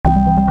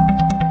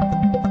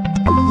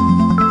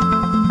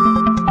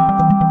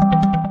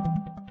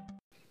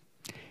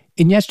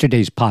In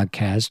yesterday's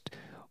podcast,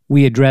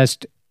 we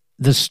addressed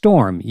the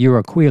storm,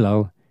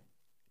 Euraquilo,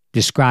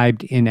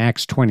 described in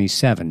Acts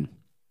 27.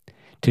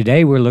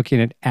 Today, we're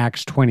looking at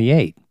Acts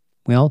 28.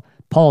 Well,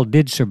 Paul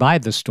did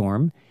survive the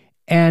storm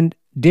and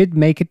did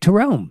make it to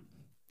Rome.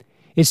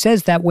 It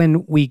says that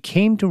when we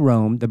came to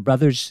Rome, the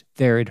brothers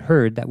there had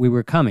heard that we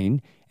were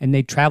coming, and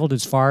they traveled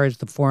as far as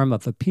the Forum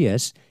of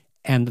Appius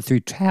and through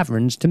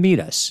taverns to meet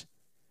us.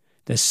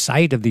 At the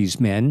sight of these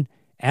men,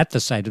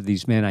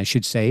 I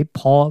should say,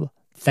 Paul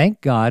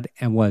thanked God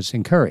and was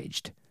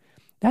encouraged.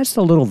 That's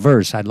the little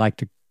verse I'd like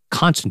to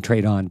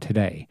concentrate on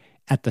today.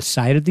 At the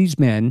sight of these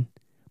men,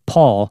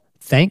 Paul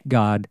thanked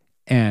God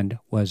and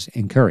was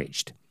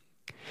encouraged.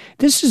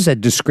 This is a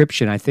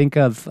description, I think,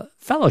 of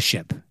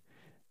fellowship.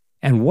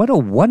 And what a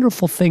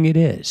wonderful thing it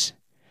is.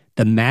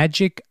 The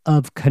magic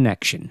of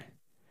connection,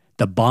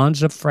 the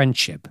bonds of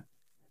friendship,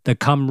 the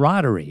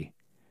camaraderie,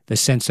 the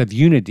sense of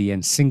unity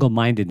and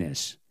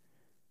single-mindedness,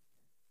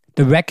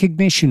 the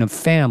recognition of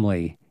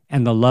family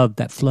and the love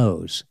that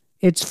flows.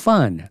 It's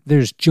fun.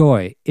 There's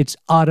joy. It's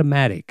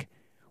automatic.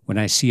 When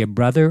I see a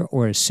brother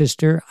or a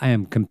sister, I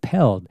am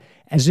compelled,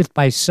 as if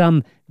by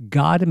some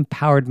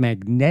God-empowered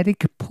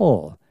magnetic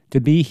pull, to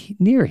be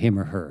near him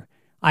or her.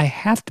 I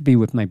have to be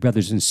with my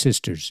brothers and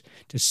sisters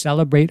to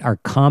celebrate our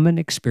common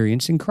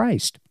experience in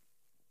Christ.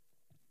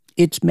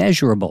 It's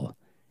measurable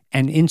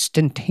and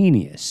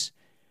instantaneous.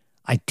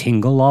 I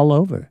tingle all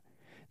over.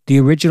 The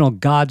original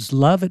God's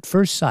love at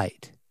first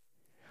sight.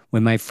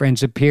 When my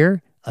friends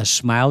appear, a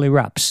smile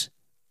erupts.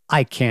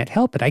 I can't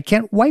help it. I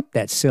can't wipe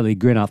that silly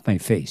grin off my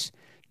face,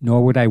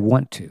 nor would I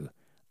want to.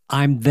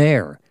 I'm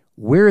there.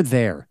 We're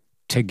there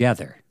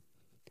together.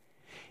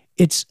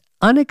 It's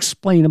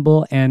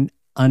unexplainable and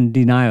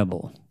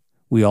undeniable.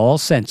 We all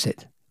sense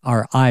it.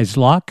 Our eyes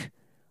lock,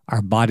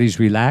 our bodies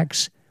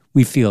relax,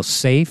 we feel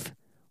safe,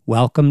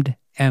 welcomed,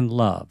 and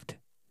loved.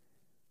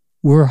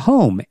 We're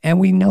home, and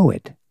we know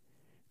it.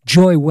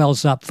 Joy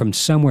wells up from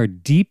somewhere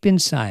deep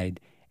inside,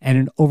 and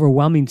an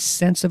overwhelming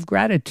sense of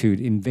gratitude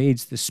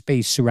invades the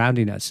space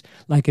surrounding us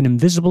like an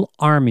invisible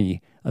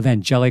army of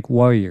angelic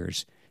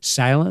warriors,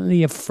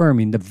 silently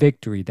affirming the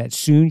victory that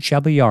soon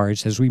shall be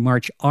ours as we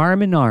march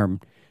arm in arm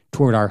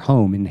toward our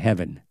home in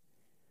heaven.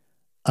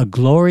 A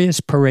glorious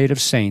parade of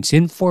saints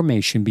in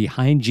formation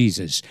behind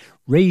Jesus,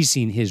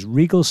 raising his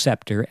regal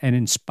scepter and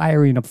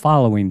inspiring a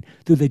following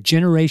through the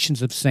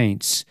generations of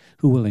saints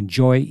who will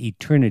enjoy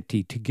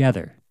eternity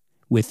together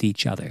with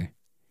each other.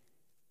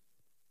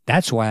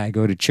 That's why I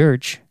go to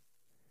church.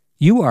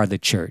 You are the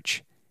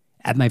church.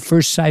 At my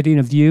first sighting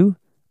of you,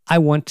 I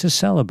want to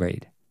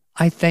celebrate.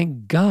 I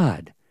thank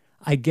God.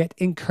 I get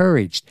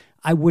encouraged.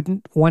 I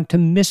wouldn't want to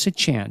miss a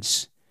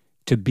chance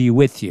to be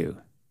with you.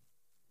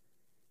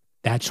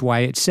 That's why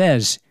it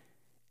says,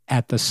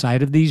 at the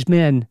sight of these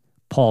men,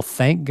 Paul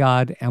thanked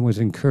God and was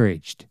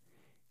encouraged.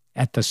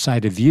 At the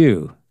sight of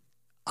you,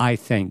 I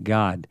thank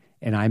God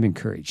and I'm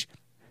encouraged.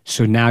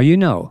 So now you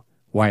know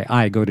why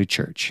I go to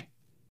church.